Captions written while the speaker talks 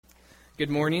Good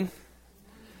morning.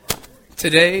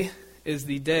 Today is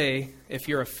the day, if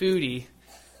you're a foodie,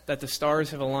 that the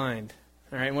stars have aligned.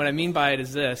 All right, and what I mean by it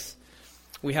is this.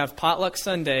 We have Potluck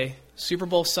Sunday, Super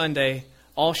Bowl Sunday,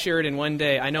 all shared in one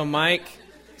day. I know Mike,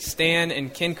 Stan,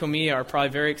 and Ken Komiya are probably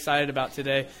very excited about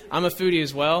today. I'm a foodie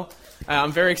as well.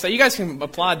 I'm very excited. You guys can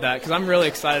applaud that because I'm really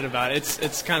excited about it.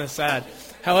 It's kind of sad.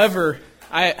 However,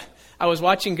 I was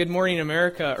watching Good Morning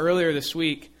America earlier this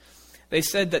week. They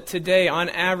said that today, on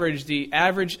average, the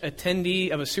average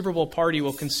attendee of a Super Bowl party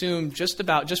will consume just for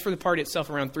the party itself,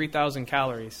 around 3,000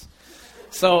 calories.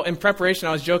 So in preparation,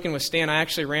 I was joking with Stan. I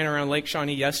actually ran around Lake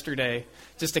Shawnee yesterday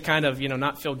just to kind of,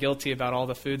 not feel guilty about all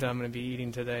the food that I'm going to be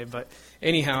eating today. But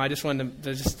anyhow, I just wanted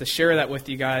to share that with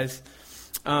you guys.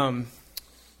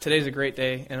 Today's a great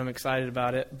day, and I'm excited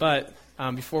about it. But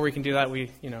before we can do that, we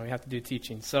have to do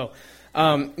teaching. So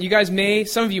some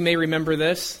of you may remember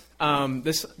this.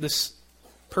 This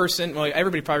person, well,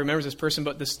 everybody probably remembers this person,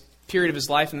 but this period of his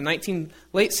life in the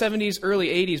late 70s, early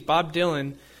 80s, Bob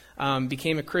Dylan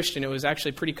became a Christian. It was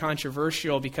actually pretty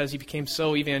controversial because he became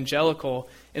so evangelical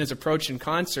in his approach in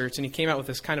concerts, and he came out with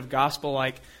this kind of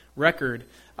gospel-like record.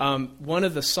 One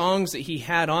of the songs that he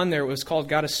had on there was called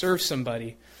 "Gotta Serve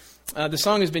Somebody." The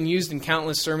song has been used in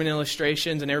countless sermon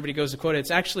illustrations, and everybody goes to quote it.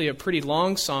 It's actually a pretty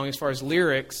long song as far as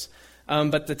lyrics,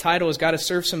 but the title is "Gotta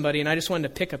Serve Somebody," and I just wanted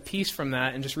to pick a piece from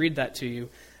that and just read that to you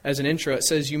as an intro. It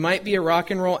says, "You might be a rock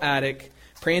and roll addict,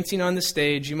 prancing on the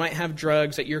stage. You might have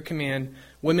drugs at your command,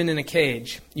 women in a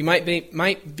cage. You may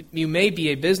be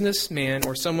a businessman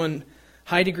or someone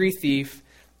high-degree thief.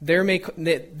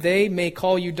 They may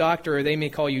call you doctor or they may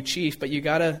call you chief, but you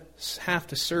have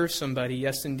to serve somebody.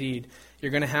 Yes, indeed.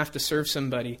 You're going to have to serve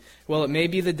somebody. Well, it may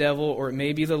be the devil or it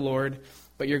may be the Lord,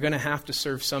 but you're going to have to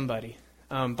serve somebody."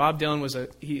 Bob Dylan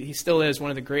he still is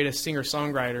one of the greatest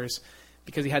singer-songwriters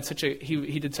because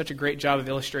he did such a great job of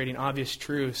illustrating obvious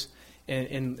truths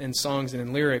in songs and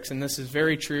in lyrics, and this is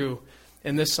very true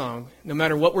in this song. No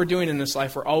matter what we're doing in this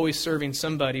life, we're always serving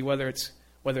somebody, whether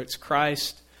it's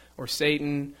Christ or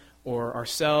Satan or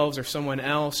ourselves or someone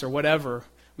else or whatever.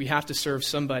 We have to serve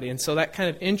somebody. And so that kind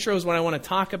of intro is what I want to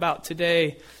talk about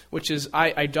today, which is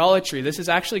idolatry. This is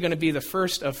actually going to be the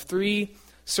first of 3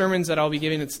 sermons that I'll be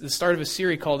giving. It's the start of a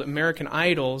series called American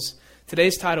Idols.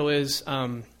 Today's title is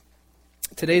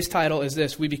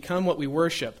this: We Become What We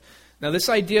Worship. Now, this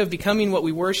idea of becoming what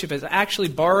we worship is actually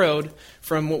borrowed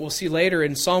from what we'll see later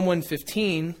in Psalm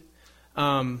 115,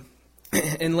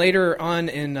 and later on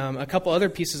in a couple other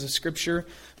pieces of Scripture.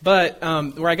 But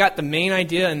where I got the main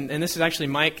idea, and this is actually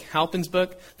Mike Halpin's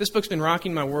book. This book's been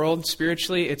rocking my world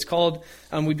spiritually. It's called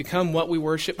We Become What We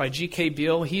Worship by G.K.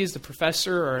 Beale. He is the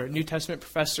professor or New Testament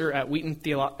professor at Wheaton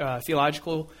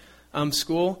Theological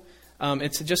School.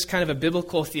 It's just kind of a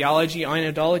biblical theology on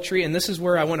idolatry, and this is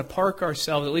where I want to park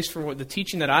ourselves, at least for the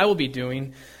teaching that I will be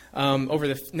doing over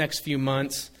the next few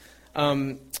months.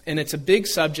 And it's a big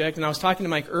subject, and I was talking to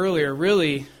Mike earlier.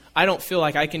 Really, I don't feel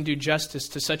like I can do justice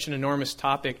to such an enormous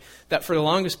topic that for the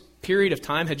longest period of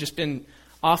time had just been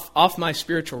off my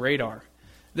spiritual radar.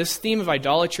 This theme of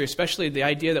idolatry, especially the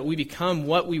idea that we become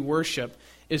what we worship,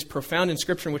 is profound in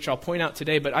Scripture, which I'll point out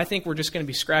today, but I think we're just going to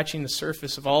be scratching the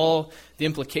surface of all the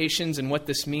implications and what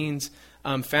this means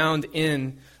found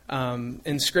in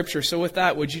Scripture. So with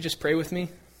that, would you just pray with me?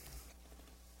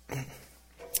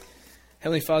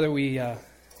 Heavenly Father, we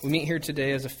meet here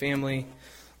today as a family,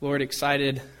 Lord,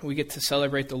 excited. We get to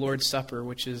celebrate the Lord's Supper,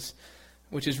 which is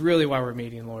really why we're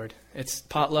meeting, Lord. It's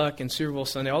potluck and Super Bowl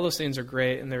Sunday. All those things are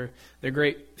great, and they're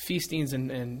great feastings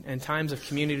and times of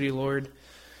community, Lord.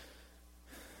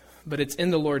 But it's in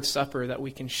the Lord's Supper that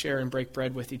we can share and break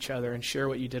bread with each other and share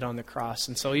what you did on the cross.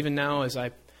 And so even now, as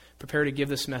I prepare to give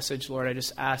this message, Lord, I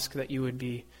just ask that you would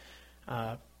be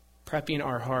prepping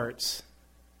our hearts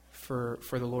for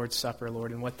the Lord's Supper,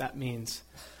 Lord, and what that means.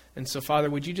 And so, Father,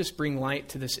 would you just bring light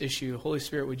to this issue? Holy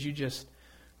Spirit, would you just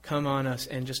come on us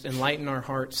and just enlighten our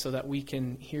hearts so that we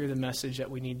can hear the message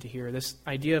that we need to hear? This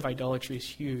idea of idolatry is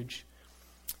huge.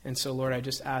 And so, Lord, I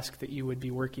just ask that you would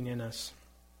be working in us.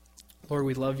 Lord,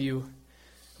 we love you.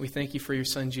 We thank you for your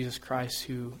Son, Jesus Christ,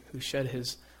 who shed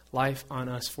his life on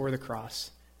us for the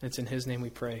cross. And it's in his name we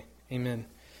pray. Amen.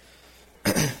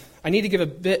 I need to give a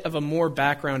bit of a more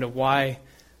background of why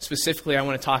specifically I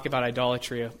want to talk about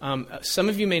idolatry. Some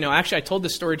of you may know, actually I told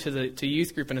this story to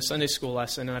youth group in a Sunday school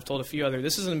lesson, and I've told a few others.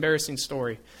 This is an embarrassing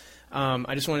story.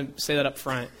 I just want to say that up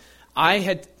front. I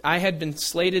had been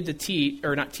slated to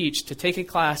to take a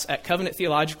class at Covenant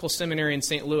Theological Seminary in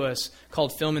St. Louis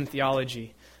called Film and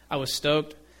Theology. I was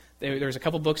stoked. There was a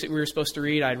couple books that we were supposed to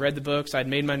read. I'd read the books. I'd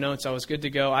made my notes. I was good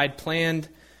to go. I'd planned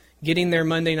getting there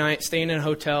Monday night, staying in a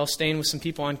hotel, staying with some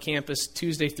people on campus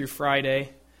Tuesday through Friday.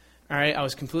 All right, I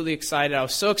was completely excited. I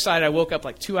was so excited I woke up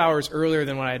like 2 hours earlier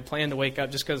than what I had planned to wake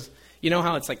up, just because you know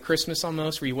how it's like Christmas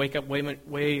almost, where you wake up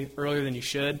way earlier than you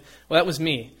should? Well, that was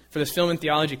me. For this film and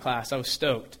theology class, I was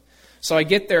stoked. So I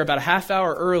get there about a half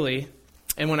hour early,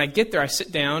 and when I get there, I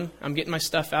sit down. I'm getting my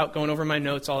stuff out, going over my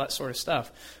notes, all that sort of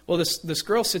stuff. Well, this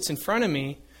girl sits in front of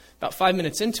me about 5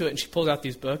 minutes into it, and she pulls out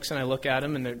these books, and I look at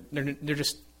them, and they're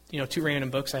just, two random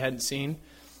books I hadn't seen,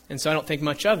 and so I don't think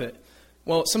much of it.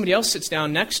 Well, somebody else sits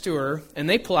down next to her, and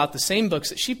they pull out the same books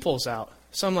that she pulls out.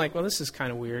 So I'm like, well, this is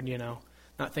kind of weird,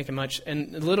 not thinking much.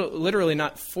 And literally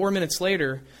not 4 minutes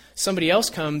later, somebody else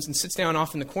comes and sits down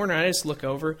off in the corner, and I just look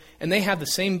over, and they have the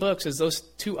same books as those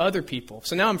two other people.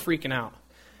 So now I'm freaking out.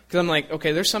 Because I'm like,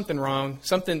 okay, there's something wrong.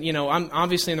 I'm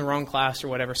obviously in the wrong class or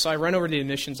whatever. So I run over to the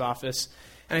admissions office,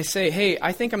 and I say, hey,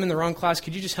 I think I'm in the wrong class.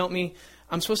 Could you just help me?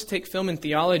 I'm supposed to take film and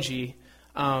theology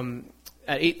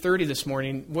at 8:30 this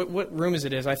morning. What room is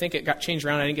it? I think it got changed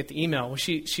around. I didn't get the email. Well,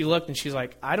 she looked, and she's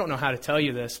like, I don't know how to tell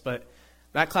you this, but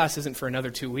that class isn't for another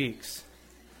 2 weeks.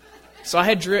 So I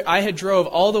had drove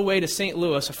all the way to St.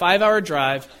 Louis, a 5-hour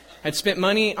drive. I'd spent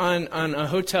money on a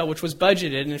hotel, which was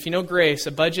budgeted. And if you know Grace,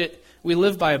 a budget, we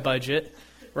live by a budget,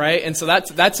 right? And so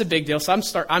that's a big deal. So I'm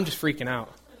just freaking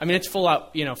out. I mean, it's full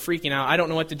out, freaking out. I don't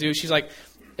know what to do. She's like,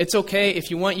 it's okay.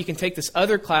 If you want, you can take this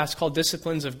other class called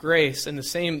Disciplines of Grace in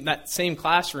that same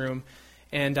classroom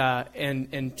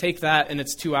and take that, and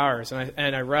it's 2 hours.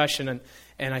 And I rush and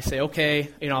I say, okay,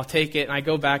 I'll take it. And I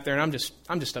go back there, and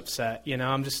I'm just upset.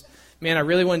 I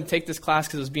really wanted to take this class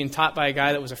because it was being taught by a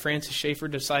guy that was a Francis Schaeffer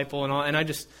disciple and all. And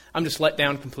I'm just let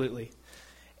down completely.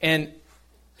 And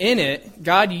in it,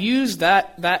 God used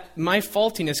that my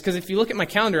faultiness, because if you look at my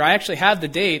calendar, I actually have the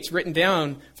dates written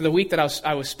down for the week that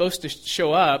I was supposed to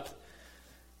show up,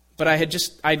 but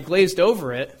I'd glazed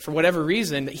over it for whatever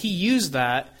reason. He used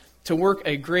that to work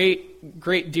a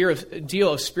great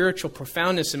deal of spiritual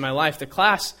profoundness in my life. The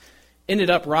class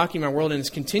ended up rocking my world and has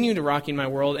continued to rocking my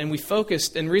world. And we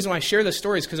focused, and the reason why I share this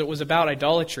story is because it was about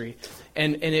idolatry.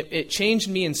 And it changed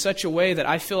me in such a way that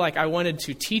I feel like I wanted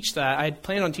to teach that. I had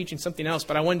planned on teaching something else,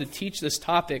 but I wanted to teach this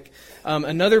topic.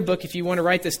 Another book, if you want to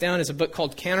write this down, is a book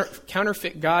called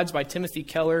Counterfeit Gods by Timothy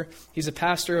Keller. He's a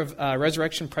pastor of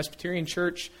Resurrection Presbyterian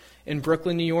Church in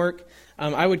Brooklyn, New York.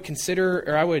 I would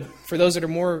for those that are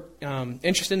more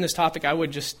interested in this topic, I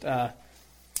would just...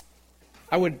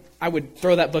 I would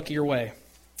throw that book your way.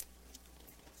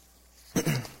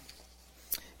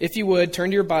 If you would,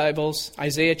 turn to your Bibles,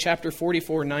 Isaiah chapter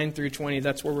 44, 9 through 20.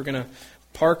 That's where we're going to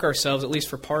park ourselves, at least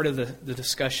for part of the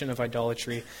discussion of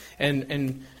idolatry.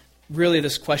 And really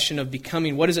this question of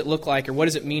becoming, what does it look like, or what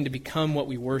does it mean to become what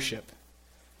we worship?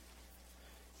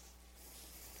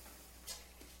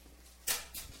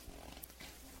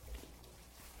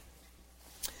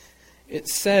 It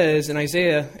says in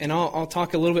Isaiah, and I'll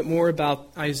talk a little bit more about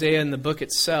Isaiah and the book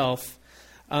itself.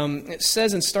 It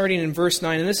says, and starting in verse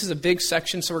 9, and this is a big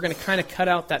section, so we're going to kind of cut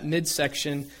out that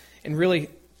midsection and really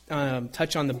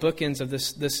touch on the bookends of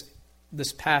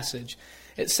this passage.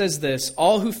 It says this: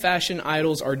 all who fashion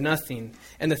idols are nothing,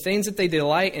 and the things that they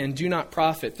delight in do not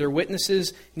profit. Their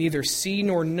witnesses neither see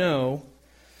nor know,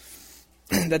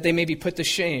 that they may be put to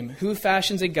shame. Who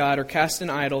fashions a god or casts an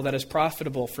idol that is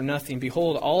profitable for nothing?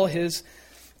 Behold, all his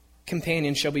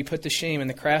companions shall be put to shame, and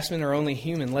the craftsmen are only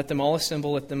human. Let them all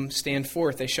assemble, let them stand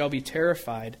forth. They shall be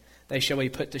terrified. They shall be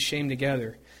put to shame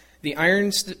together. The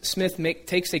ironsmith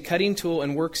takes a cutting tool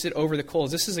and works it over the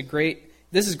coals. This is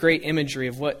great imagery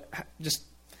of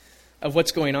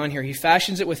what's going on here. He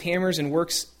fashions it with hammers and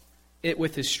works it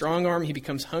with his strong arm. He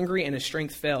becomes hungry and his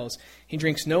strength fails. He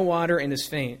drinks no water and is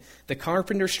faint. The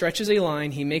carpenter stretches a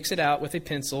line. He makes it out with a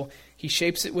pencil. He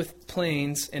shapes it with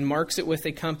planes and marks it with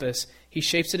a compass. He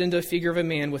shapes it into a figure of a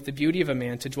man with the beauty of a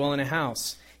man to dwell in a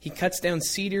house. He cuts down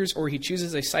cedars, or he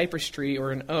chooses a cypress tree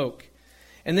or an oak.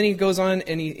 And then he goes on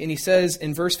and he says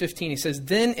in verse 15, he says,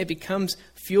 then it becomes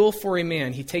fuel for a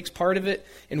man. He takes part of it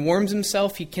and warms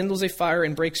himself. He kindles a fire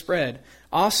and breaks bread.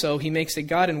 Also, he makes a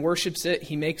god and worships it.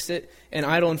 He makes it an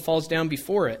idol and falls down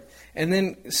before it. And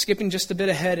then skipping just a bit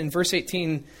ahead in verse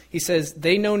 18, he says,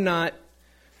 they know not,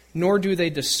 nor do they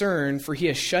discern, for he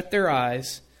has shut their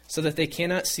eyes so that they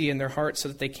cannot see, and their hearts so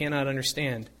that they cannot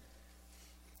understand.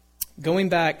 Going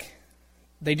back,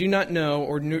 they do not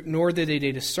know, nor do they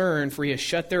discern, for he has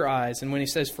shut their eyes. And when he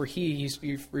says for he's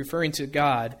referring to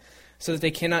God, so that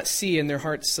they cannot see, in their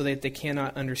hearts so that they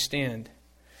cannot understand.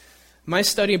 My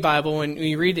study Bible, when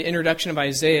we read the introduction of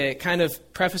Isaiah, it kind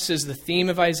of prefaces the theme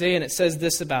of Isaiah, and it says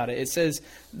this about it. It says,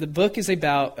 the book is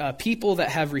about people that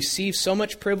have received so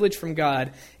much privilege from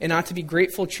God and ought to be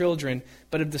grateful children,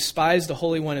 but have despised the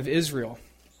Holy One of Israel.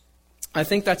 I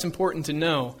think that's important to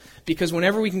know, because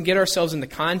whenever we can get ourselves in the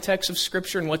context of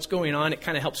Scripture and what's going on, it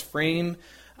kind of helps frame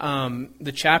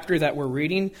the chapter that we're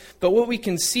reading. But what we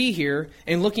can see here,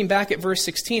 and looking back at verse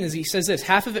 16, is he says this,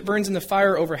 half of it burns in the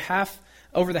fire, over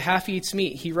the half he eats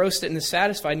meat. He roasts it and is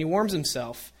satisfied, and he warms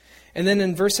himself. And then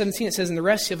in verse 17 it says, and the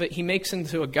rest of it he makes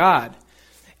into a god.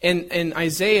 And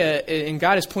Isaiah, and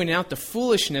God is pointing out the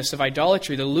foolishness of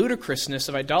idolatry, the ludicrousness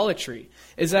of idolatry,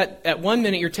 is that at one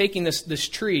minute you're taking this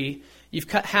tree, you've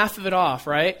cut half of it off,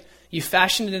 right? You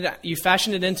fashioned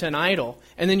it into an idol,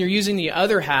 and then you're using the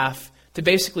other half to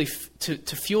basically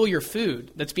to fuel your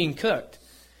food that's being cooked.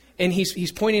 And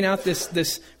he's pointing out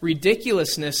this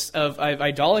ridiculousness of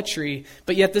idolatry,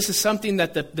 but yet this is something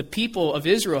that the people of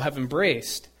Israel have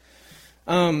embraced.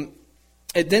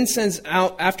 It then says,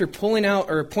 after pointing out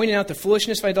the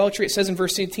foolishness of idolatry, it says in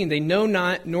verse 18, they know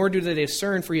not, nor do they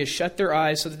discern, for he has shut their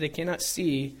eyes so that they cannot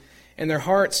see, and their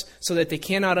hearts so that they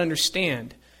cannot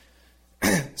understand.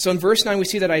 So in verse 9 we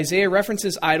see that Isaiah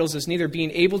references idols as neither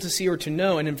being able to see or to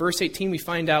know, and in verse 18 we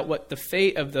find out what the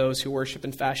fate of those who worship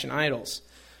and fashion idols.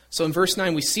 So in verse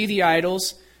 9 we see the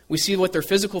idols, we see what their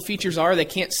physical features are, they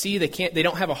can't see, they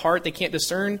don't have a heart, they can't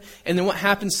discern, and then what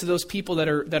happens to those people that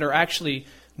are actually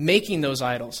making those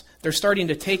idols? They're starting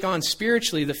to take on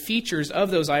spiritually the features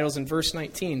of those idols in verse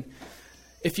 19.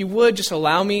 If you would, just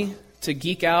allow me to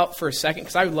geek out for a second,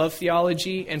 because I love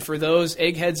theology, and for those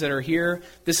eggheads that are here,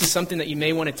 this is something that you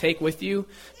may want to take with you.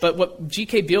 But what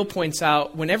G.K. Beale points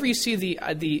out, whenever you see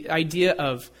the idea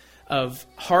of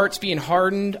hearts being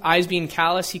hardened, eyes being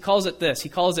callous, he calls it this. He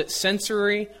calls it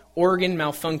sensory organ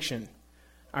malfunction.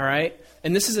 All right?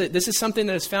 And this is something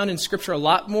that is found in Scripture a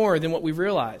lot more than what we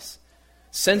realize.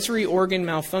 Sensory organ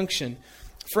malfunction.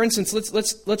 For instance,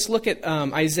 let's look at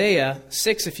Isaiah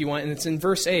 6 if you want, and it's in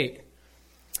verse 8.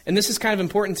 And this is kind of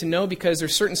important to know because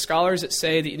there's certain scholars that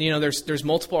say that there's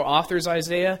multiple authors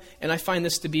Isaiah, and I find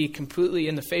this to be completely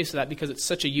in the face of that because it's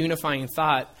such a unifying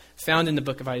thought found in the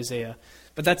book of Isaiah.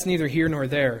 But that's neither here nor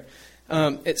there.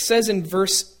 It says in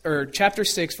chapter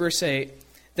 6, verse 8,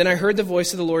 then I heard the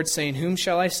voice of the Lord saying, whom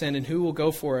shall I send, and who will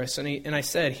go for us? And I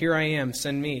said, here I am,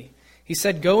 send me. He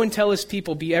said, go and tell his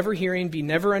people, be ever hearing, be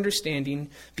never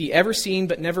understanding, be ever seeing,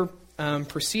 but never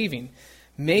perceiving.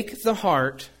 Make the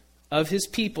heart of his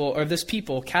people, or this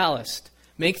people, calloused.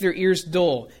 Make their ears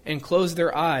dull, and close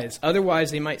their eyes.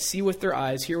 Otherwise they might see with their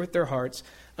eyes, hear with their hearts,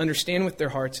 understand with their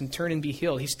hearts, and turn and be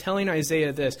healed. He's telling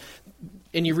Isaiah this,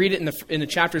 and you read it in the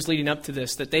chapters leading up to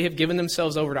this, that they have given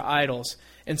themselves over to idols.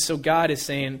 And so God is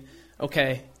saying,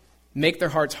 okay, make their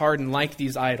hearts harden like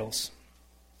these idols.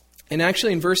 And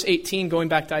actually in verse 18, going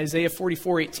back to Isaiah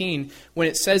 44:18, when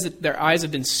it says that their eyes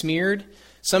have been smeared,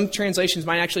 some translations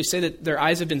might actually say that their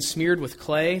eyes have been smeared with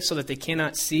clay so that they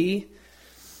cannot see.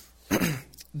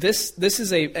 This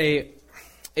is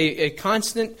a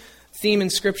constant theme in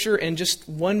Scripture, and just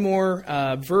one more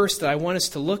verse that I want us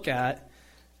to look at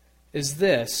is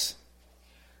this.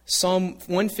 Psalm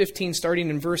 115, starting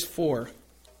in verse 4.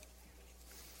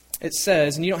 It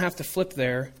says, and you don't have to flip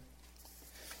there,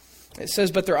 it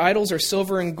says, but their idols are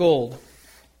silver and gold,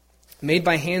 made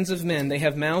by hands of men. They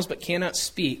have mouths but cannot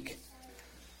speak,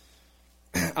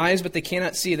 eyes but they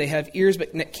cannot see. They have ears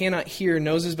but cannot hear,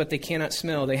 noses but they cannot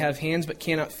smell. They have hands but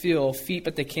cannot feel, feet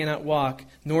but they cannot walk,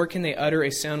 nor can they utter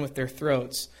a sound with their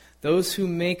throats. Those who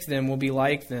make them will be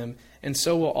like them, and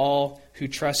so will all who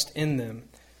trust in them.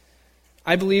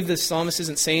 I believe the psalmist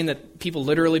isn't saying that people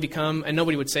literally become, and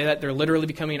nobody would say that, they're literally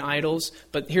becoming idols,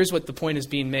 but here's what the point is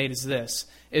being made is this,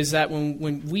 is that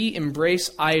when we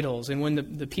embrace idols, and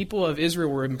when the people of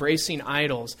Israel were embracing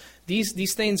idols,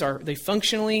 these things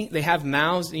they have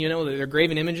mouths, they're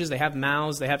graven images, they have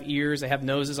mouths, they have ears, they have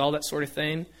noses, all that sort of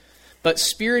thing. But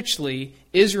spiritually,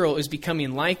 Israel is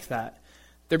becoming like that.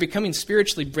 They're becoming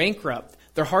spiritually bankrupt.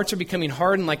 Their hearts are becoming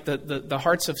hardened like the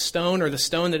hearts of stone, or the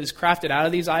stone that is crafted out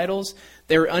of these idols.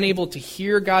 They're unable to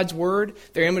hear God's word.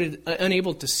 They're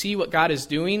unable to see what God is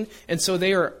doing. And so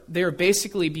they are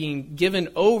basically being given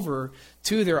over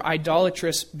to their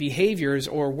idolatrous behaviors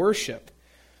or worship.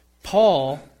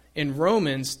 Paul in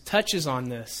Romans touches on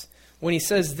this when he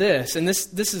says this. And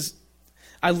this is,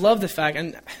 I love the fact,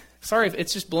 and sorry if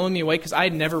it's just blowing me away because I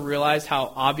had never realized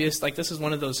how obvious, like this is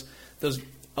one of those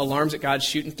alarms that God's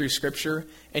shooting through Scripture,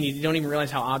 and you don't even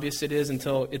realize how obvious it is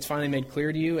until it's finally made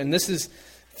clear to you. And this is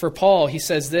For Paul, he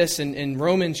says this in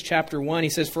Romans chapter 1. He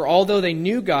says, "For although they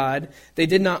knew God, they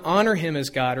did not honor him as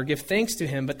God or give thanks to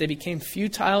him, but they became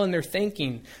futile in their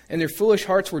thinking, and their foolish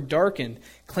hearts were darkened.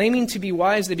 Claiming to be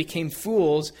wise, they became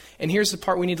fools." And here's the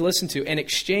part we need to listen to. "And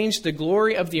exchanged the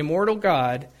glory of the immortal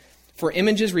God for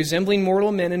images resembling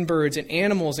mortal men and birds and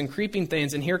animals and creeping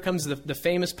things." And here comes the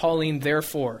famous Pauline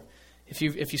 "therefore." If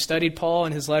you studied Paul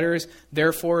and his letters,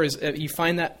 therefore is you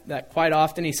find that quite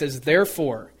often. He says,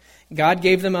 "Therefore God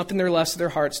gave them up in their lust of their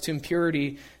hearts to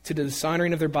impurity, to the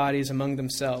dishonoring of their bodies among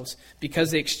themselves,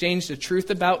 because they exchanged the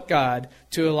truth about God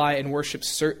to a lie and worship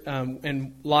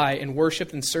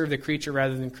and serve the creature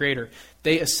rather than the Creator."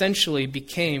 They essentially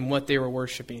became what they were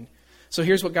worshiping. So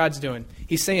here's what God's doing.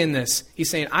 He's saying this. He's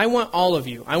saying, I want all of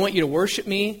you. I want you to worship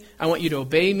me. I want you to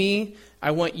obey me.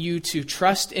 I want you to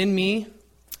trust in me.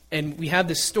 And we have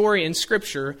this story in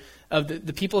Scripture of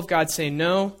the people of God saying,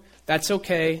 "No, that's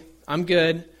okay. I'm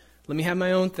good. Let me have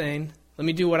my own thing. Let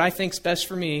me do what I think's best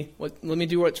for me. Let me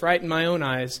do what's right in my own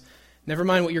eyes. Never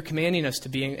mind what you're commanding us to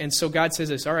be." And so God says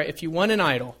this, all right, if you want an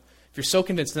idol, if you're so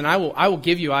convinced, then I will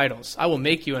give you idols. I will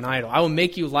make you an idol. I will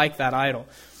make you like that idol.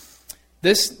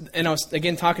 This, and I was,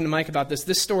 again, talking to Mike about this.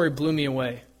 This story blew me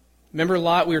away. Remember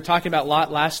Lot? We were talking about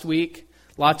Lot last week.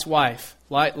 Lot's wife.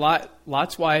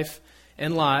 Lot's wife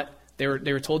and Lot, they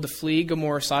were told to flee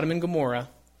Sodom and Gomorrah,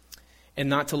 and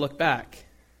not to look back.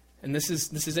 And this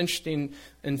is interesting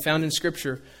and found in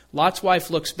Scripture. Lot's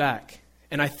wife looks back.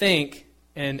 And I think,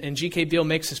 and G.K. Beale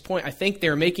makes this point, I think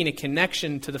they're making a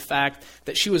connection to the fact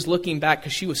that she was looking back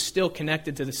because she was still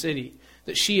connected to the city.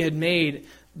 That she had made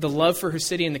the love for her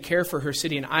city and the care for her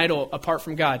city an idol apart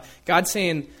from God. God's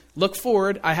saying, look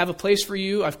forward. I have a place for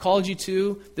you. I've called you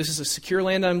to. This is a secure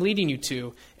land I'm leading you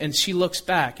to. And she looks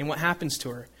back. And what happens to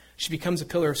her? She becomes a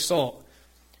pillar of salt.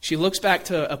 She looks back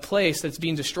to a place that's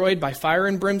being destroyed by fire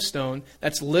and brimstone,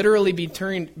 that's literally being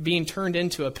turned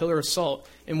into a pillar of salt.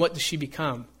 And what does she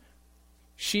become?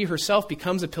 She herself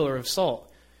becomes a pillar of salt.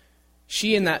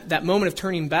 She, in that moment of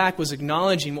turning back, was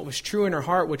acknowledging what was true in her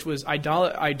heart, which was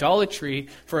idolatry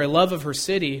for a love of her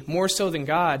city, more so than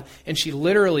God. And she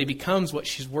literally becomes what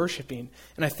she's worshiping.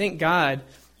 And I think God,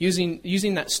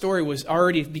 using that story, was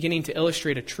already beginning to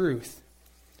illustrate a truth.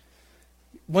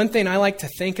 One thing I like to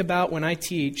think about when I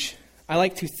teach, I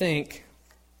like to think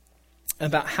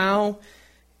about how,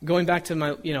 going back to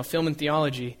my film and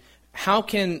theology, how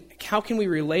can we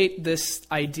relate this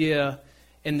idea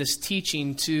and this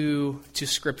teaching to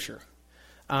Scripture,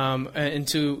 and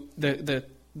to the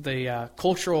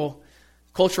cultural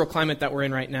climate that we're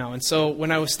in right now. And so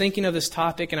when I was thinking of this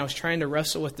topic and I was trying to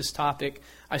wrestle with this topic,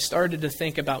 I started to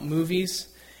think about movies.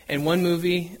 And one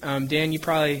movie, Dan, you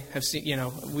probably have seen,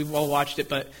 we've all watched it,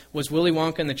 but was Willy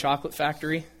Wonka and the Chocolate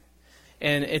Factory.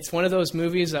 And it's one of those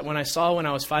movies that when I saw when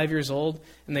I was 5 years old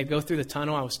and they'd go through the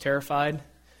tunnel, I was terrified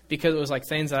because it was like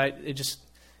things that they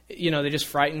just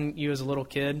frighten you as a little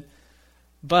kid.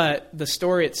 But the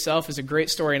story itself is a great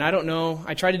story. And I don't know,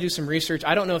 I tried to do some research.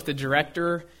 I don't know if the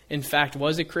director, in fact,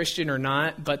 was a Christian or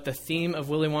not, but the theme of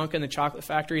Willy Wonka and the Chocolate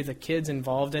Factory, the kids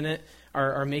involved in it,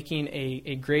 are making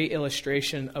a great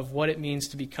illustration of what it means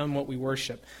to become what we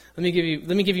worship. Let me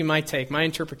give you my take, my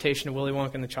interpretation of Willy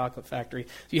Wonka and the Chocolate Factory.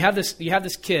 You have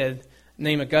this kid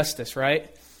named Augustus,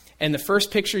 right? And the first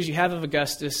pictures you have of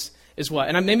Augustus is what?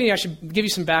 And maybe I should give you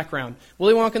some background.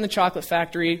 Willy Wonka and the Chocolate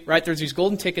Factory, right? There's these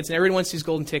golden tickets, and everyone wants these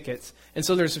golden tickets. And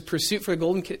so there's a pursuit for the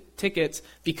golden tickets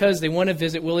because they want to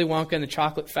visit Willy Wonka and the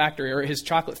Chocolate Factory, or his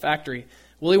chocolate factory.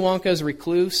 Willy Wonka is a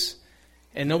recluse,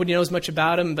 and nobody knows much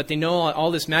about him, but they know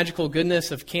all this magical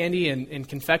goodness of candy and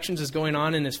confections is going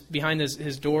on behind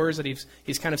his doors that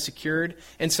he's kind of secured.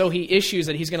 And so he issues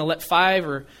that he's going to let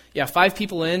five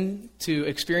people in to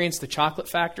experience the chocolate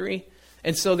factory.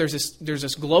 And so there's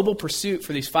this global pursuit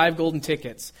for these 5 golden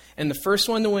tickets. And the first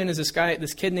one to win is this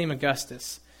kid named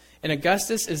Augustus. And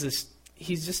Augustus is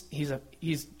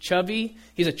he's chubby.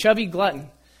 He's a chubby glutton,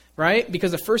 right?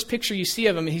 Because the first picture you see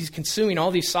of him, he's consuming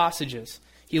all these sausages.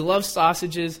 He loves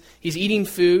sausages. He's eating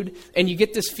food. And you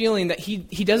get this feeling that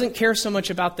he doesn't care so much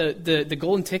about the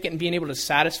golden ticket and being able to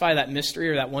satisfy that mystery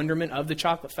or that wonderment of the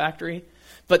chocolate factory,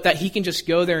 but that he can just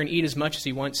go there and eat as much as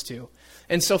he wants to.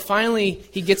 And so finally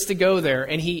he gets to go there,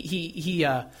 and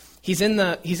he's in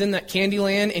that candy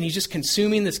land, and he's just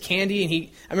consuming this candy.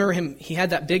 And I remember he had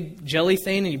that big jelly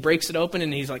thing, and he breaks it open,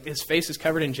 and he's like, his face is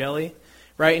covered in jelly,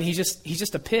 right? And he's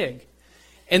just a pig.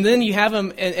 And then you have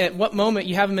him, at what moment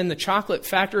you have him in the chocolate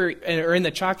factory or in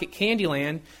the chocolate candy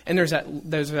land, and there's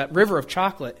that river of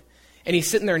chocolate. And he's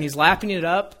sitting there and he's lapping it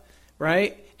up,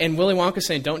 right? And Willy Wonka's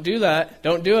saying, don't do that,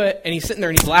 don't do it. And he's sitting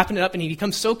there and he's lapping it up, and he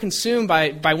becomes so consumed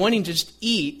by wanting to just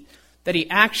eat that he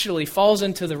actually falls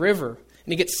into the river. And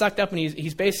he gets sucked up and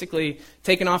he's basically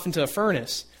taken off into a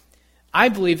furnace. I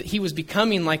believe that he was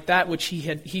becoming like that which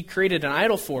he created an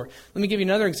idol for. Let me give you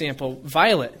another example.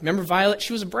 Violet. Remember Violet?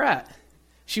 She was a brat.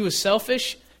 She was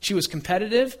selfish. She was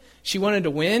competitive. She wanted to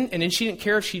win. And then she didn't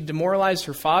care if she demoralized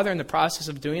her father in the process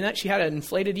of doing that. She had an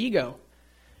inflated ego.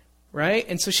 Right?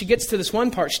 And so she gets to this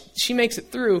one part. She makes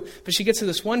it through, but she gets to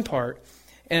this one part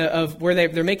of where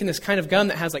they're making this kind of gum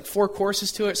that has like 4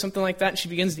 courses to it, something like that. And she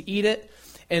begins to eat it.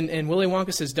 And Willy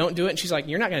Wonka says, don't do it. And she's like,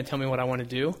 you're not going to tell me what I want to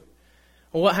do.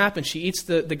 Well, what happens? She eats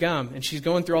the gum, and she's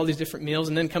going through all these different meals,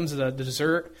 and then comes the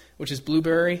dessert, which is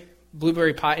blueberry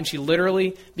pie, and she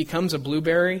literally becomes a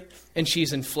blueberry, and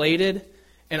she's inflated.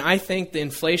 And I think the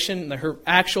inflation, her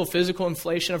actual physical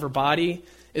inflation of her body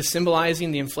is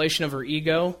symbolizing the inflation of her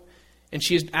ego, and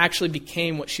she actually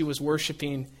became what she was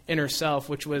worshiping in herself,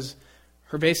 which was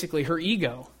basically her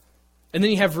ego. And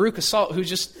then you have Veruca Salt, who's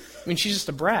she's just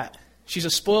a brat. She's a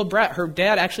spoiled brat. Her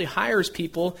dad actually hires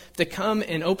people to come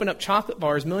and open up chocolate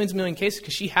bars, millions and million cases,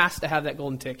 because she has to have that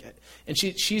golden ticket. And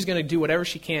she's going to do whatever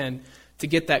she can to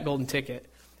get that golden ticket.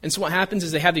 And so what happens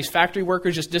is they have these factory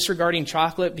workers just disregarding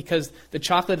chocolate because the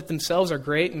chocolate themselves are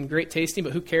great and great tasting,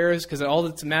 but who cares? Because all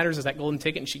that matters is that golden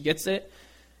ticket, and she gets it.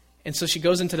 And so she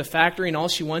goes into the factory, and all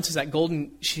she wants is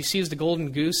she sees the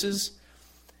golden gooses,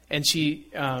 and she,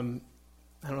 I don't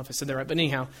know if I said that right, but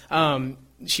anyhow,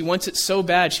 she wants it so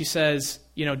bad, she says,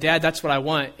 Dad, that's what I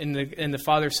want. And the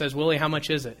father says, Willie, how much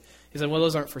is it? He's like, well,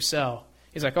 those aren't for sale.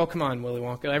 He's like, oh, come on, Willy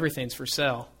Wonka, everything's for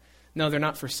sale. No, they're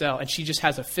not for sale. And she just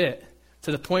has a fit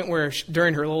to the point where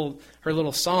during her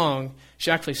little song, she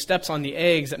actually steps on the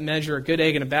eggs that measure a good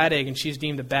egg and a bad egg, and she's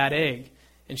deemed a bad egg,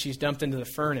 and she's dumped into the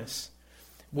furnace.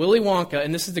 Willy Wonka,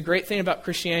 and this is the great thing about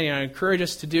Christianity, and I encourage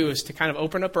us to do, is to kind of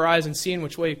open up our eyes and see in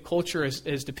which way culture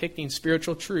is depicting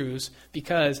spiritual truths,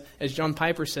 because, as John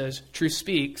Piper says, truth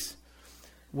speaks.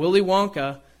 Willy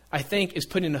Wonka, I think, is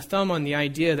putting a thumb on the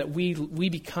idea that we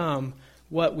become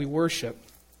what we worship.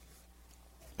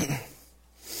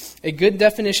 A good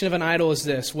definition of an idol is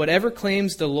this: whatever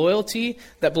claims the loyalty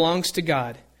that belongs to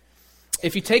God.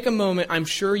 If you take a moment, I'm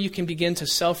sure you can begin to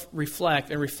self-reflect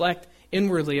and reflect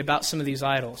inwardly about some of these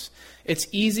idols. It's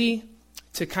easy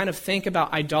to kind of think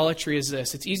about idolatry as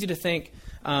this. It's easy to think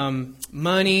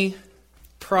money,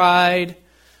 pride,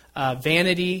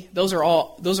 vanity. Those are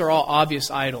all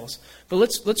obvious idols. But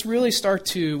let's really start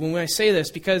to, when I say this,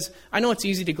 because I know it's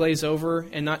easy to glaze over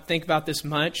and not think about this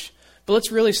much, but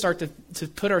let's really start to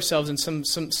put ourselves in some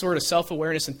sort of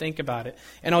self-awareness and think about it.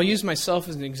 And I'll use myself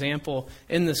as an example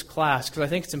in this class because I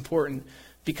think it's important,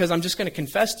 because I'm just going to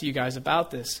confess to you guys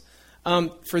about this.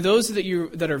 For those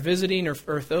that are visiting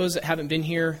or those that haven't been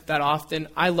here that often,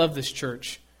 I love this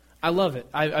church. I love it.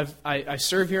 I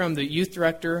serve here. I'm the youth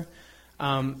director.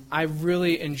 I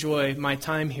really enjoy my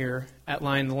time here at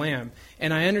Lion the Lamb.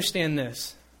 And I understand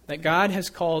this, that God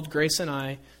has called Grace and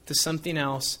I to something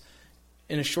else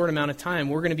in a short amount of time.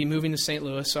 We're going to be moving to St.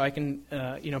 Louis so I can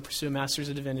pursue a Master's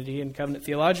of Divinity in Covenant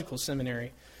Theological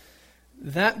Seminary.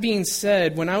 That being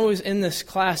said, when I was in this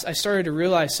class, I started to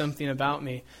realize something about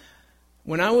me.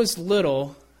 When I was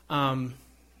little, I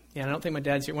don't think my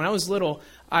dad's here. When I was little,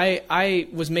 I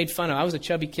was made fun of. I was a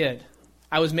chubby kid.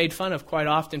 I was made fun of quite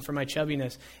often for my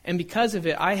chubbiness. And because of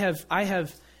it, I have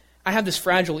this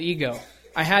fragile ego.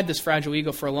 I had this fragile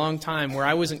ego for a long time where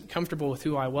I wasn't comfortable with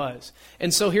who I was.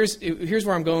 And so here's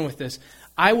where I'm going with this.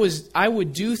 I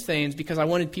would do things because I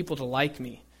wanted people to like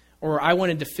me, or I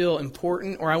wanted to feel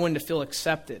important, or I wanted to feel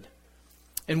accepted.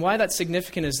 And why that's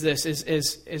significant is this,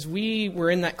 is we were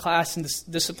in that class in the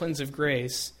Disciplines of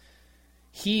Grace.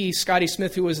 Scotty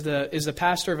Smith, who is the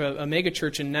pastor of a mega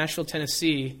church in Nashville,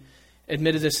 Tennessee,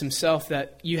 admitted this himself,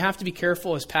 that you have to be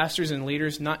careful as pastors and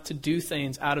leaders not to do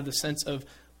things out of the sense of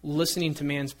listening to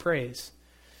man's praise.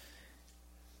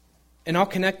 And I'll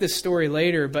connect this story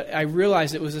later, but I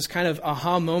realized it was this kind of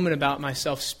aha moment about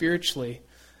myself spiritually,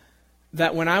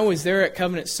 that when I was there at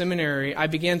Covenant Seminary, I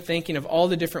began thinking of all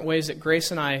the different ways that Grace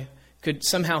and I could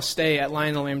somehow stay at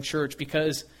Lion the Lamb Church,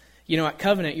 because, at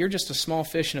Covenant, you're just a small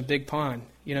fish in a big pond.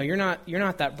 You're not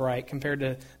that bright compared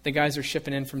to the guys they're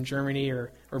shipping in from Germany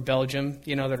or Belgium,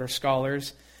 that are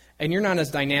scholars. And you're not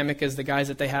as dynamic as the guys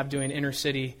that they have doing inner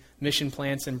city mission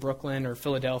plants in Brooklyn or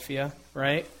Philadelphia,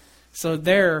 right? So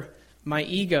there, my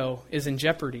ego is in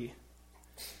jeopardy.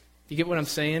 You get what I'm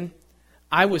saying?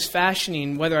 I was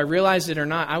fashioning, whether I realized it or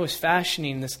not, I was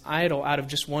fashioning this idol out of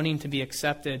just wanting to be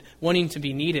accepted, wanting to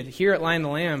be needed. Here at Lion the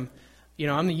Lamb,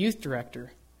 I'm the youth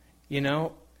director.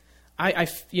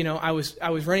 I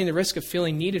was running the risk of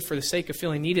feeling needed for the sake of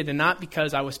feeling needed, and not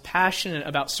because I was passionate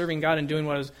about serving God and doing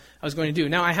what I was going to do.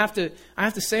 Now I have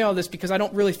to say all this because I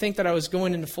don't really think that I was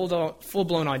going into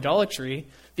full-blown idolatry,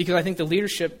 because I think the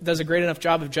leadership does a great enough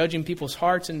job of judging people's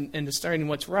hearts and discerning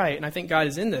what's right, and I think God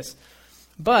is in this.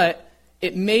 But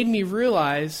it made me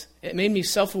realize, it made me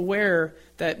self-aware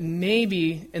that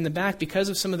maybe in the back, because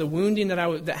of some of the wounding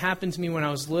that happened to me when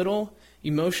I was little,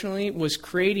 emotionally, was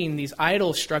creating these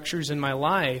idol structures in my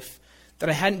life that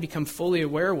I hadn't become fully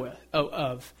aware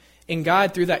of. And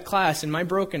God, through that class and my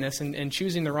brokenness and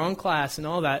choosing the wrong class and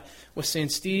all that, was saying,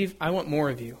 Steve, I want more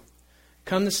of you.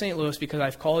 Come to St. Louis because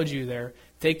I've called you there.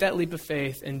 Take that leap of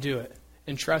faith and do it.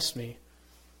 And trust me.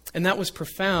 And that was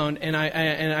profound. And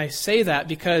I say that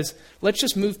because let's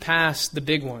just move past the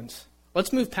big ones.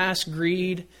 Let's move past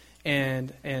greed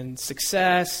and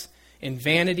success and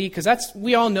vanity, because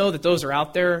we all know that those are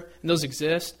out there and those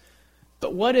exist.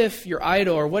 But what if your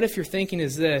idol, or what if your thinking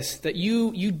is this, that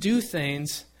you do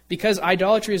things, because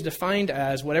idolatry is defined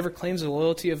as whatever claims the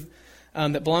loyalty of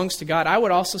that belongs to God. I would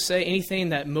also say anything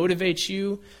that motivates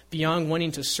you beyond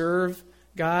wanting to serve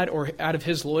God or out of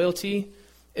His loyalty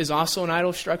is also an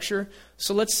idol structure.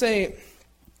 So let's say,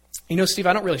 Steve,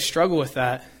 I don't really struggle with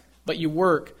that, but you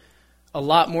work a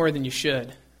lot more than you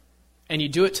should. And you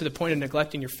do it to the point of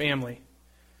neglecting your family.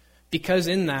 Because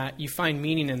in that, you find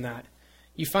meaning in that.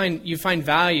 You find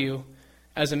value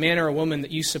as a man or a woman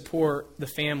that you support the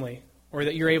family, or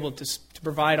that you're able to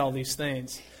provide all these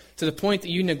things, to the point that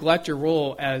you neglect your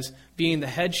role as being the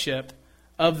headship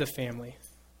of the family,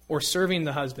 or serving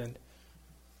the husband.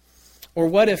 Or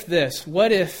what if this?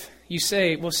 What if you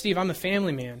say, well, Steve, I'm a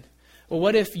family man. Well,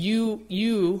 what if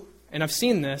you, and I've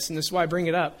seen this, and this is why I bring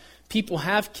it up, people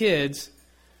have kids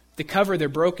to cover their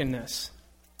brokenness.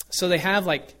 So they have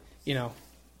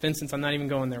Vincent's, I'm not even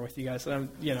going there with you guys.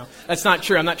 That's not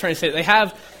true. I'm not trying to say that. They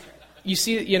have,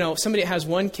 somebody has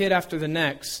one kid after the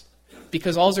next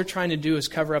because all they're trying to do is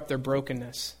cover up their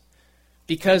brokenness.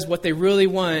 Because what they really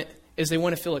want is they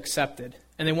want to feel accepted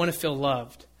and they want to feel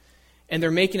loved. And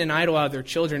they're making an idol out of their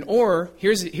children. Or,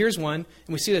 here's one,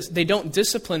 and we see this, they don't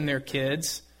discipline their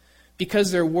kids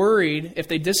because they're worried if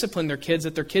they discipline their kids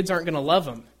that their kids aren't going to love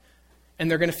them. And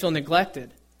they're going to feel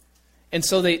neglected. And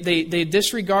so they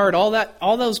disregard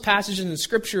all those passages in the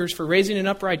Scriptures for raising an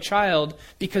upright child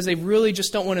because they really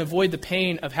just don't want to avoid the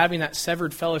pain of having that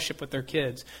severed fellowship with their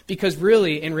kids. Because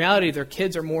really, in reality, their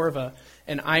kids are more of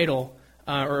an idol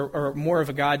or more of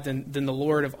a God than the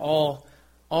Lord of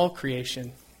all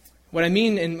creation. What I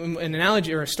mean in an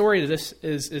analogy or a story to this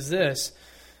is this.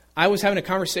 I was having a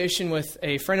conversation with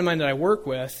a friend of mine that I work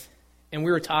with, and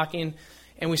we were talking.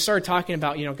 And we started talking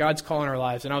about, God's call in our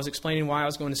lives. And I was explaining why I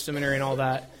was going to seminary and all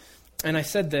that. And I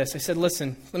said this. I said,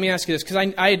 listen, let me ask you this. Because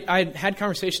I had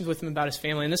conversations with him about his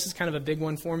family. And this is kind of a big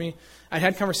one for me. I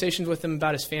had conversations with him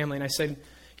about his family. And I said,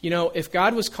 if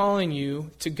God was calling you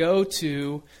to go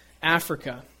to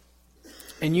Africa,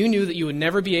 and you knew that you would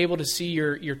never be able to see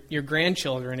your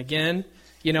grandchildren again,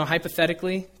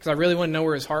 hypothetically, because I really want to know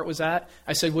where his heart was at,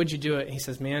 I said, would you do it? And he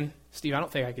says, man, Steve, I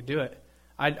don't think I could do it.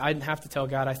 I'd have to tell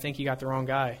God, I think you got the wrong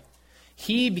guy.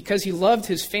 Because he loved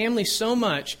his family so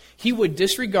much, he would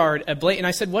disregard a blatant. And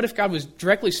I said, what if God was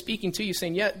directly speaking to you,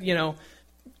 saying,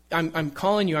 I'm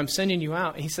calling you, I'm sending you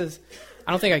out. And he says, I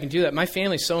don't think I can do that. My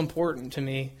family's so important to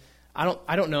me. I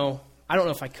don't know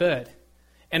if I could.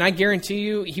 And I guarantee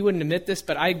you, he wouldn't admit this,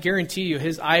 but I guarantee you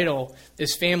his idol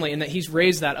is family, and that he's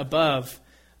raised that above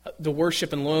the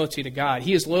worship and loyalty to God.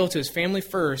 He is loyal to his family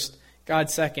first,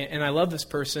 God second. And I love this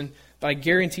person, but I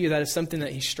guarantee you that is something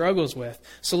that he struggles with.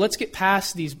 So let's get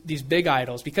past these big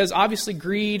idols, because obviously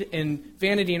greed and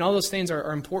vanity and all those things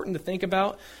are important to think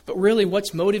about, but really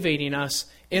what's motivating us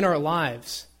in our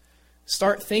lives?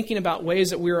 Start thinking about ways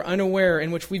that we are unaware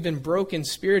in which we've been broken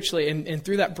spiritually, and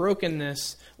through that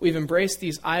brokenness, we've embraced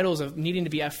these idols of needing to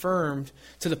be affirmed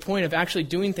to the point of actually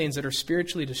doing things that are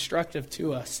spiritually destructive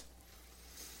to us.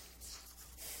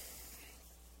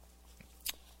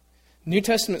 New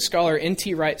Testament scholar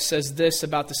N.T. Wright says this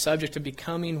about the subject of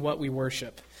becoming what we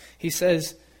worship. He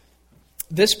says,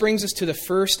 this brings us to the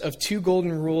first of two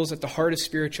golden rules at the heart of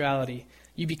spirituality.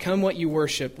 You become what you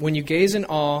worship. When you gaze in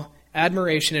awe,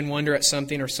 admiration, and wonder at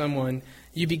something or someone,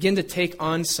 you begin to take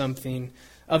on something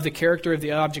of the character of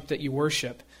the object that you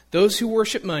worship. Those who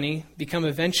worship money become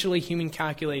eventually human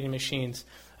calculating machines.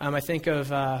 I think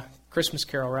of Christmas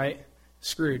Carol, right?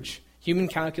 Scrooge. Human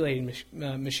calculating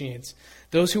machines.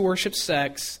 Those who worship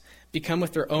sex become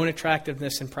with their own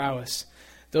attractiveness and prowess.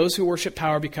 Those who worship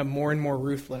power become more and more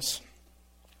ruthless.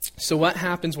 So what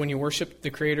happens when you worship the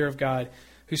Creator of God,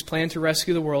 whose plan to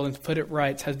rescue the world and to put it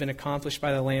right has been accomplished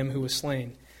by the Lamb who was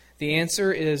slain? The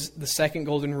answer is the second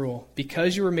golden rule.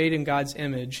 Because you were made in God's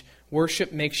image,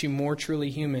 worship makes you more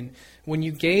truly human. When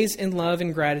you gaze in love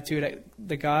and gratitude at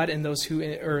the God and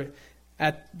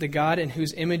at the God in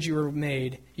whose image you were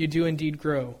made, you do indeed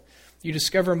grow. You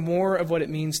discover more of what it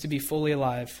means to be fully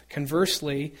alive.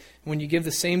 Conversely, when you give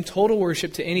the same total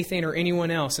worship to anything or anyone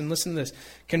else, and listen to this,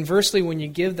 conversely, when you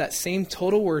give that same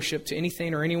total worship to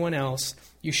anything or anyone else,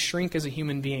 you shrink as a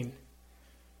human being.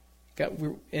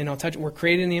 We're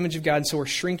created in the image of God, so we're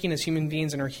shrinking as human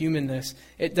beings in our humanness.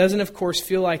 It doesn't, of course,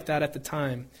 feel like that at the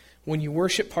time. When you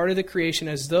worship part of the creation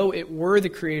as though it were the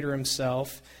Creator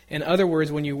himself, in other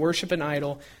words, when you worship an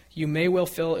idol, you may well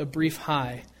feel a brief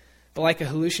high. But like a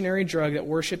hallucinatory drug that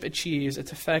worship achieves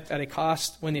its effect at a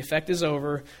cost, when the effect is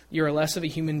over, you are less of a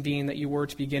human being that you were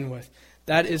to begin with.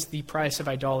 That is the price of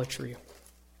idolatry.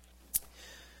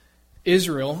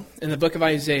 Israel, in the book of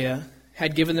Isaiah,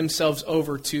 had given themselves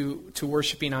over to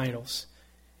worshiping idols.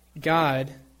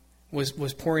 God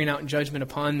was pouring out judgment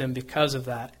upon them because of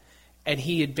that. And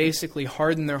he had basically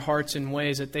hardened their hearts in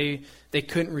ways that they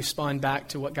couldn't respond back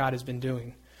to what God has been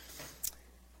doing.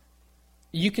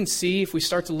 You can see, if we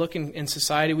start to look in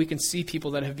society, we can see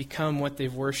people that have become what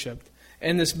they've worshipped.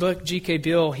 In this book, G.K.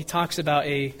 Beale, he talks about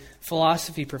a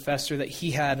philosophy professor that he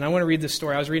had. And I want to read this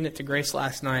story. I was reading it to Grace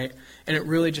last night, and it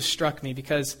really just struck me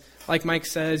because, like Mike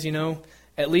says,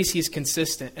 at least he's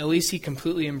consistent. At least he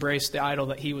completely embraced the idol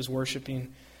that he was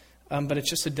worshiping. But it's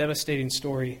just a devastating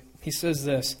story. He says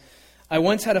this: I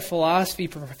once had a philosophy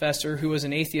professor who was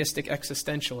an atheistic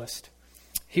existentialist.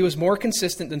 He was more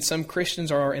consistent than some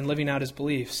Christians are in living out his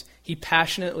beliefs. He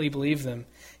passionately believed them.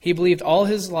 He believed all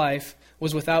his life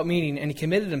was without meaning, and he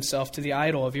committed himself to the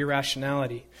idol of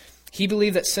irrationality. He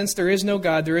believed that since there is no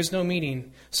God, there is no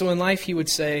meaning. So in life he would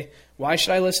say, why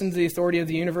should I listen to the authority of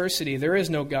the university? There is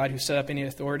no God who set up any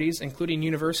authorities, including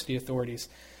university authorities.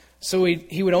 So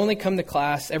he would only come to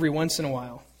class every once in a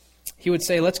while. He would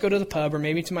say, let's go to the pub or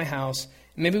maybe to my house.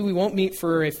 Maybe we won't meet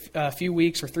for a few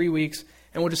weeks or 3 weeks,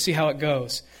 and we'll just see how it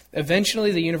goes.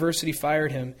 Eventually, the university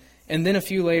fired him. And then a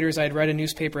few later, I had read a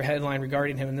newspaper headline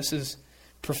regarding him, and this is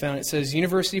profound. It says,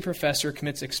 university professor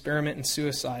commits experiment in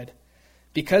suicide.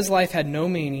 Because life had no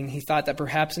meaning, he thought that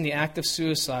perhaps in the act of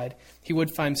suicide, he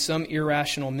would find some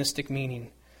irrational mystic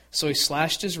meaning. So he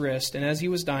slashed his wrist, and as he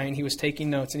was dying, he was taking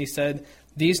notes. And he said,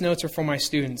 these notes are for my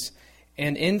students.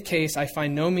 And in case I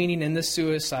find no meaning in this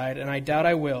suicide, and I doubt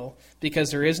I will,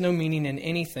 because there is no meaning in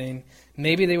anything,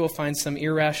 maybe they will find some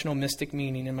irrational mystic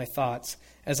meaning in my thoughts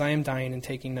as I am dying and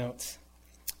taking notes.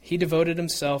 He devoted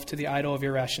himself to the idol of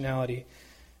irrationality,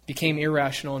 became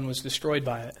irrational, and was destroyed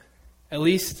by it. At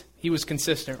least he was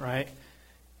consistent, right?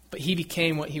 But he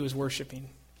became what he was worshiping.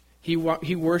 He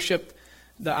worshipped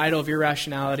the idol of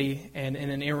irrationality, and in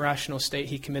an irrational state,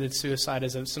 he committed suicide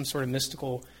as some sort of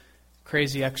mystical,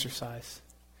 crazy exercise.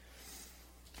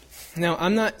 Now,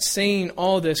 I'm not saying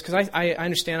all this because I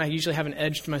understand I usually have an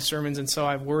edge to my sermons, and so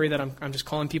I worry that I'm just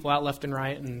calling people out left and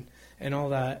right and all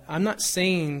that. I'm not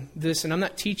saying this, and I'm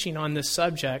not teaching on this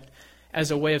subject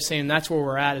as a way of saying that's where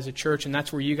we're at as a church and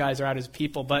that's where you guys are at as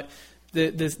people. But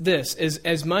this is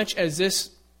as much as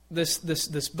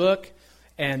this book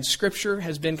and Scripture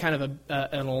has been kind of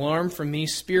an alarm for me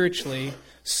spiritually,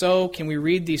 so can we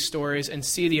read these stories and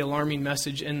see the alarming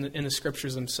message in the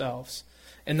Scriptures themselves.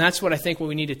 And that's what I think what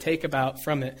we need to take about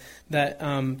from it, that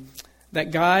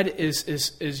God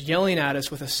is yelling at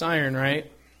us with a siren, right?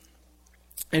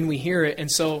 And we hear it. And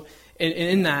so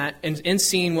in that, and in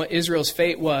seeing what Israel's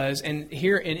fate was, and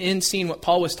in seeing what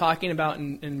Paul was talking about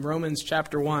in Romans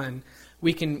chapter 1,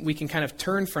 we can kind of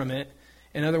turn from it.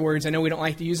 In other words, I know we don't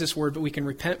like to use this word, but we can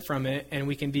repent from it, and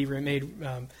we can be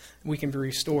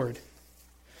restored.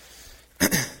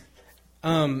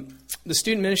 The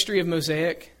student ministry of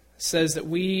Mosaic says that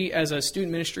we, as a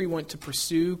student ministry, want to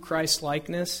pursue Christ's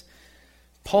likeness.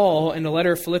 Paul, in the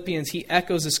letter of Philippians, he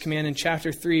echoes this command in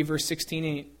chapter 3, verse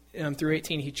 16 through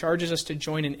 18. He charges us to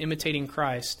join in imitating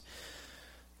Christ.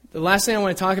 The last thing I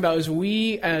want to talk about is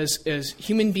we, as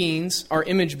human beings, are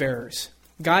image bearers.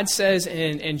 God says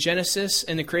in Genesis,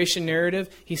 in the creation narrative,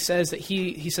 he says that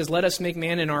he says, let us make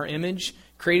man in our image,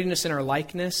 creating us in our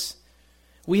likeness.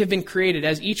 We have been created,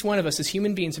 as each one of us as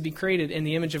human beings have been created in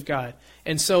the image of God.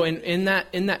 And so in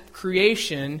that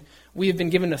creation, we have been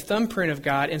given a thumbprint of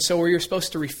God, and so we're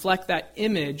supposed to reflect that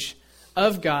image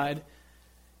of God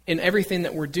in everything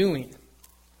that we're doing.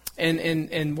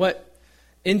 And what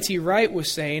N.T. Wright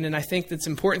was saying, and I think that's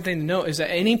an important thing to note, is at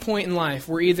any point in life,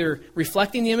 we're either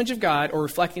reflecting the image of God or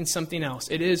reflecting something else.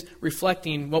 It is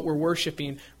reflecting what we're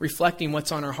worshiping, reflecting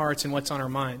what's on our hearts and what's on our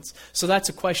minds. So that's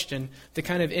a question to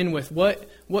kind of end with. What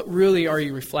really are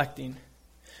you reflecting?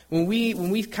 when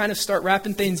we kind of start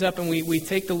wrapping things up and we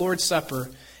take the Lord's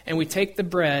Supper and we take the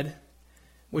bread,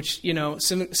 which,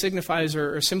 signifies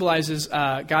or symbolizes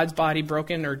God's body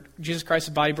broken, or Jesus Christ's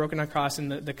body broken on the cross,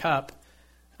 and the cup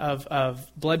of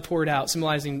blood poured out,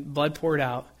 symbolizing blood poured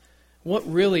out, what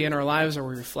really in our lives are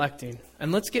we reflecting?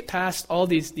 And let's get past all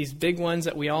these big ones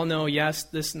that we all know, yes,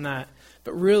 this and that,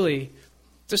 but really,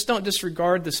 just don't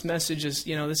disregard this message as,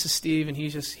 this is Steve and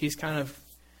he's kind of,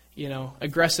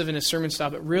 aggressive in his sermon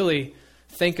style, but really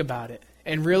think about it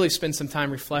and really spend some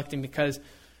time reflecting, because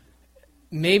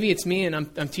maybe it's me and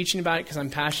I'm teaching about it because I'm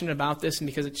passionate about this and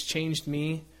because it's changed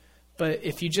me. But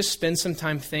if you just spend some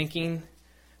time thinking,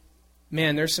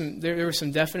 man, there were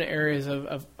some definite areas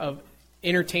of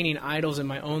entertaining idols in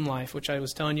my own life, which I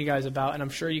was telling you guys about, and I'm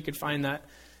sure you could find that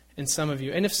in some of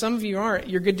you. And if some of you aren't,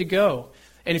 you're good to go.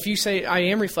 And if you say, I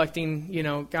am reflecting,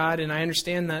 God, and I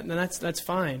understand that, then that's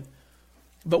fine.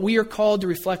 But we are called to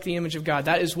reflect the image of God.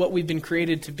 That is what we've been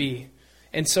created to be.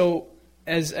 And so,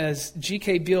 as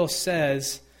G.K. Beale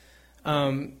says,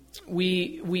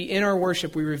 we in our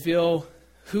worship, we reveal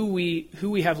who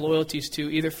we have loyalties to,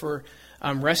 either for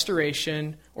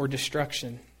restoration or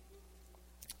destruction.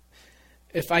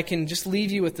 If I can just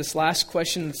leave you with this last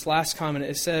question, this last comment,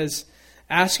 it says,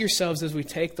 ask yourselves as we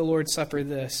take the Lord's Supper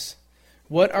this: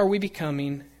 what are we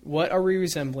becoming? What are we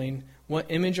resembling? What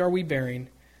image are we bearing?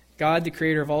 God, the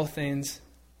creator of all things,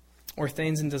 or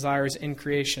things and desires in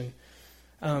creation.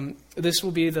 This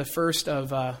will be the first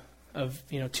of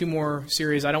 2 more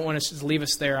series. I don't want us to leave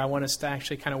us there. I want us to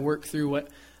actually kind of work through what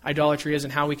idolatry is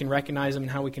and how we can recognize them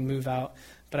and how we can move out.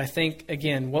 But I think,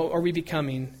 again, what are we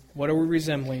becoming? What are we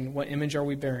resembling? What image are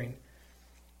we bearing?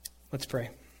 Let's pray.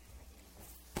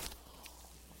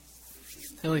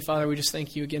 Heavenly Father, we just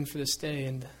thank you again for this day.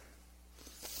 And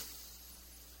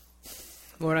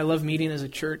Lord, I love meeting as a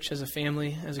church, as a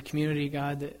family, as a community,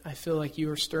 God, that I feel like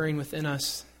you are stirring within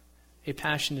us a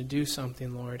passion to do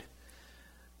something, Lord.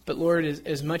 But Lord,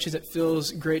 as much as it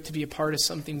feels great to be a part of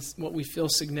something, what we feel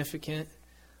significant,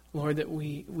 Lord, that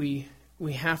we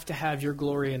have to have your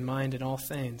glory in mind in all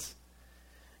things.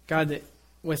 God, that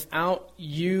without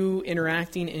you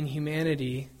interacting in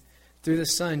humanity through the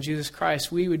Son, Jesus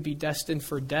Christ, we would be destined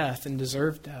for death and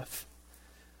deserve death.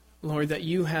 Lord, that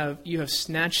you have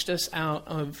snatched us out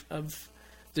of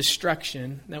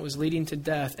destruction that was leading to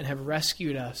death and have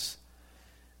rescued us,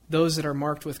 those that are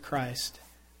marked with Christ.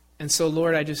 And so,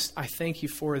 Lord, I thank you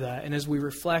for that. And as we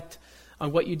reflect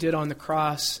on what you did on the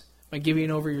cross by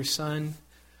giving over your Son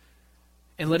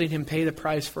and letting him pay the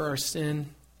price for our sin,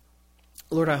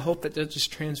 Lord, I hope that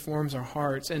just transforms our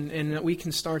hearts and that we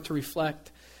can start to reflect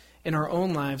in our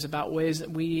own lives about ways that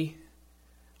we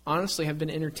honestly have been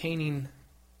entertaining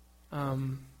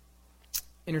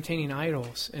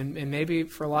idols. And maybe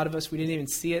for a lot of us, we didn't even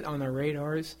see it on our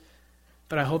radars.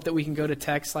 But I hope that we can go to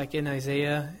texts like in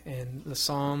Isaiah and the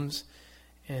Psalms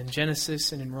and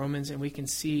Genesis and in Romans, and we can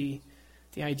see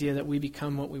the idea that we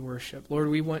become what we worship. Lord,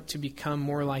 we want to become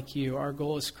more like you. Our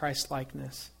goal is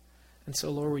Christ-likeness. And so,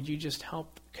 Lord, would you just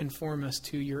help conform us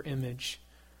to your image?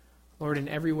 Lord, in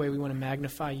every way we want to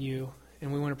magnify you,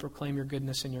 and we want to proclaim your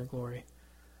goodness and your glory.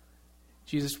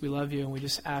 Jesus, we love you, and we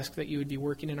just ask that you would be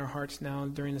working in our hearts now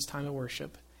during this time of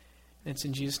worship. And it's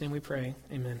in Jesus' name we pray.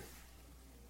 Amen.